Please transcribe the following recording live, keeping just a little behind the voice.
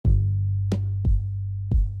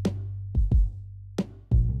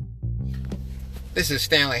This is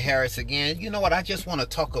Stanley Harris again. You know what? I just want to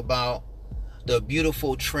talk about the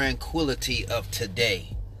beautiful tranquility of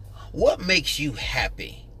today. What makes you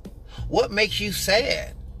happy? What makes you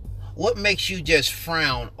sad? What makes you just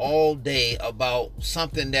frown all day about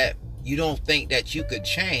something that you don't think that you could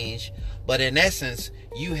change, but in essence,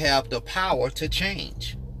 you have the power to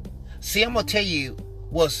change? See, I'm going to tell you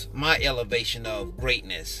what's my elevation of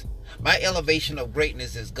greatness. My elevation of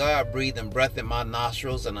greatness is God breathing breath in my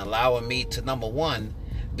nostrils and allowing me to, number one,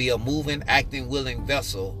 be a moving, acting, willing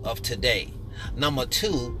vessel of today. Number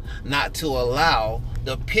two, not to allow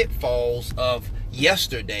the pitfalls of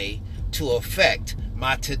yesterday to affect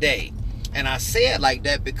my today. And I say it like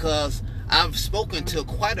that because I've spoken to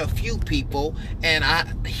quite a few people, and I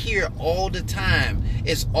hear all the time,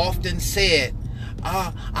 it's often said,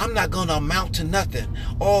 I'm not going to amount to nothing.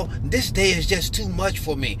 Or this day is just too much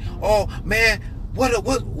for me. Or, man,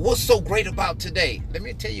 what's so great about today? Let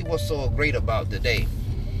me tell you what's so great about today.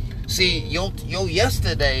 See, your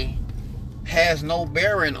yesterday has no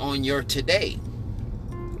bearing on your today.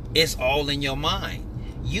 It's all in your mind.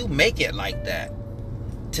 You make it like that.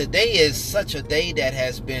 Today is such a day that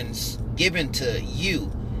has been given to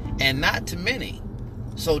you and not to many.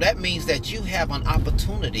 So that means that you have an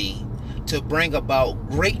opportunity to bring about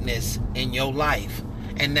greatness in your life.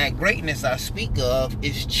 And that greatness I speak of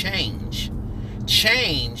is change.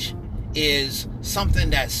 Change is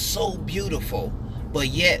something that's so beautiful, but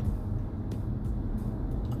yet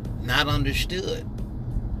not understood.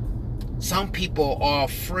 Some people are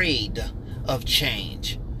afraid of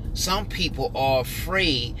change. Some people are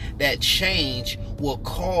afraid that change will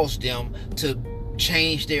cause them to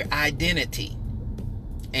change their identity.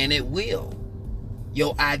 And it will.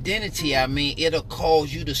 Your identity, it'll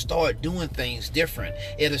cause you to start doing things different.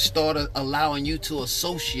 It'll start allowing you to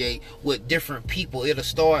associate with different people. It'll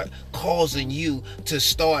start causing you to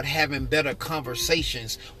start having better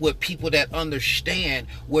conversations with people that understand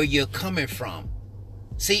where you're coming from.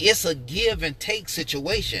 See, it's a give and take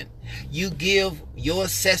situation. You give your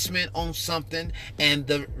assessment on something, and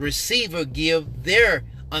the receiver give their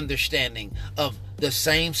understanding of the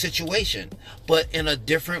same situation, but in a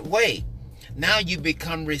different way. Now you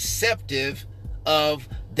become receptive of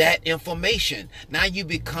that information. Now you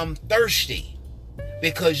become thirsty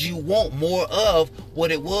because you want more of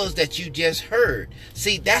what it was that you just heard.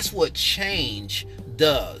 See, that's what change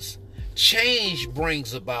does. Change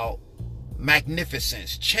brings about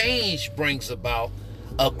magnificence. Change brings about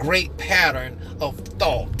a great pattern of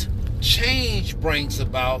thought. Change brings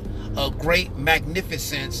about a great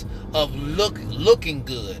magnificence of looking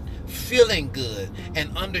good, feeling good,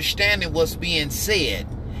 and understanding what's being said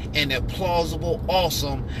in a plausible,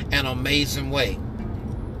 awesome, and amazing way.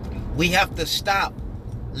 We have to stop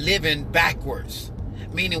living backwards.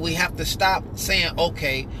 Meaning we have to stop saying,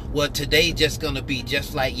 okay, well, today's just going to be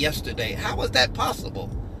just like yesterday. How is that possible?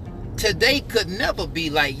 Today could never be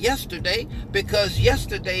like yesterday, because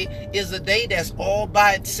yesterday is a day that's all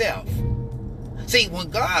by itself. See, when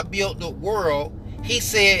God built the world, he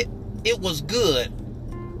said it was good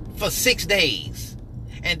for 6 days.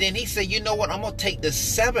 And then he said, you know what? I'm going to take the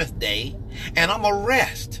seventh day and I'm going to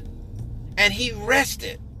rest. And he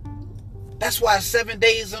rested. That's why 7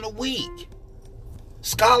 days in a week.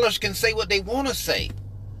 Scholars can say what they want to say,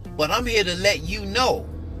 but I'm here to let you know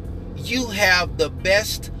you have the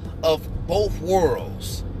best of both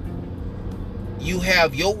worlds. You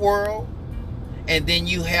have your world, and then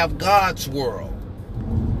you have God's world.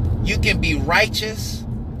 You can be righteous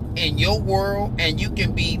in your world, and you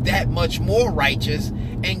can be that much more righteous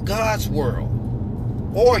in God's world.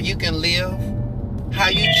 Or you can live how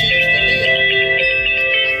you choose to live.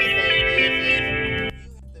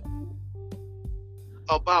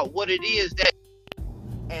 About what it is that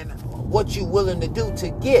and what you're willing to do to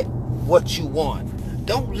get what you want.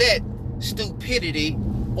 Don't let stupidity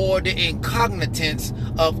or the incognitance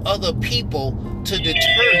of other people to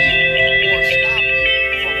deter you or stop you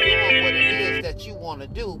from doing what it is that you want to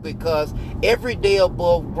do, because every day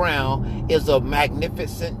above ground is a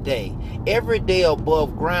magnificent day. Every day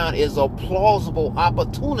above ground is a plausible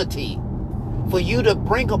opportunity for you to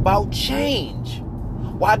bring about change.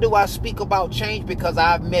 Why do I speak about change? Because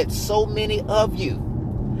I've met so many of you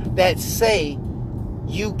that say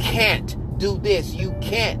you can't do this, you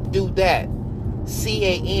can't do that.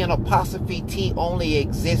 CAN' only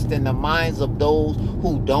exists in the minds of those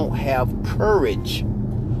who don't have courage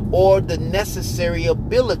or the necessary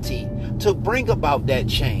ability to bring about that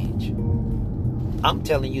change. I'm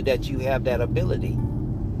telling you that you have that ability.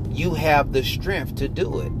 You have the strength to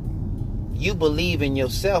do it. You believe in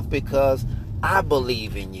yourself because I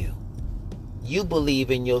believe in you. You believe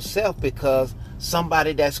in yourself because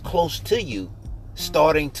somebody that's close to you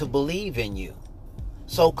starting to believe in you.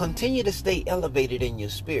 So continue to stay elevated in your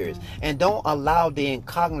spirits and don't allow the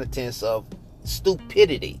incognitance of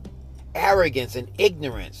stupidity, arrogance, and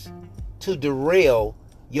ignorance to derail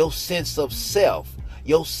your sense of self,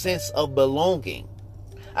 your sense of belonging.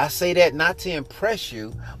 I say that not to impress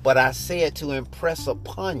you, but I say it to impress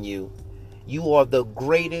upon you. You are the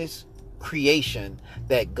greatest creation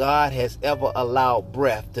that God has ever allowed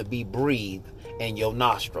breath to be breathed in your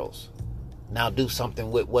nostrils. Now do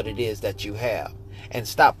something with what it is that you have. And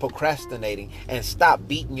stop procrastinating and stop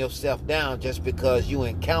beating yourself down just because you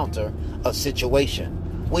encounter a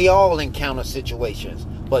situation. We all encounter situations,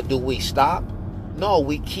 but do we stop? No,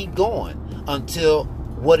 we keep going until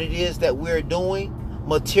what it is that we're doing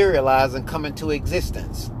materialize and come into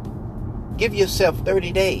existence. Give yourself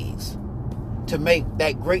 30 days to make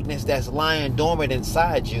that greatness that's lying dormant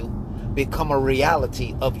inside you become a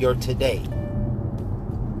reality of your today.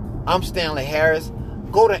 I'm Stanley Harris.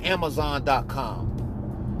 Go to Amazon.com.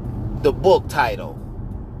 The book title,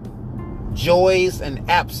 Joys and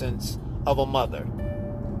Absence of a Mother.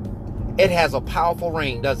 It has a powerful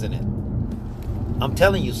ring, doesn't it? I'm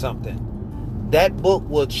telling you something. That book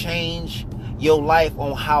will change your life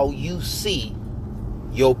on how you see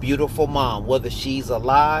your beautiful mom, whether she's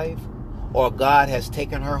alive or God has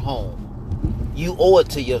taken her home. You owe it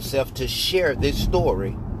to yourself to share this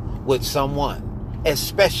story with someone,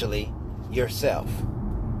 especially yourself.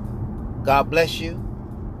 God bless you.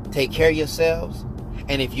 Take care of yourselves.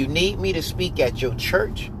 And if you need me to speak at your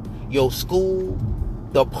church, your school,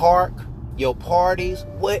 the park, your parties,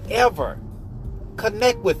 wherever,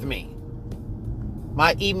 connect with me.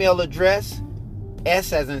 My email address,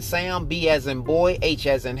 S as in Sam, B as in boy, H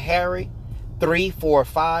as in Harry,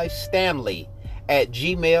 345 Stanley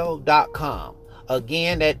 @gmail.com.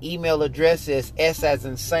 Again, that email address is S as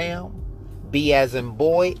in Sam, B as in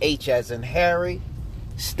boy, H as in Harry,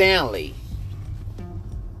 Stanley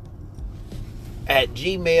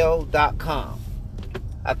 @gmail.com.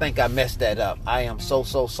 I think I messed that up. I am so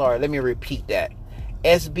sorry. Let me repeat that.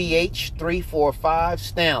 SBH345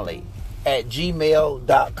 Stanley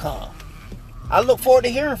 @gmail.com. I look forward to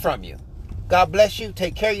hearing from you. God bless you.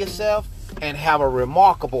 Take care of yourself and have a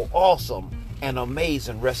remarkable, awesome, and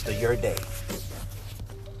amazing rest of your day.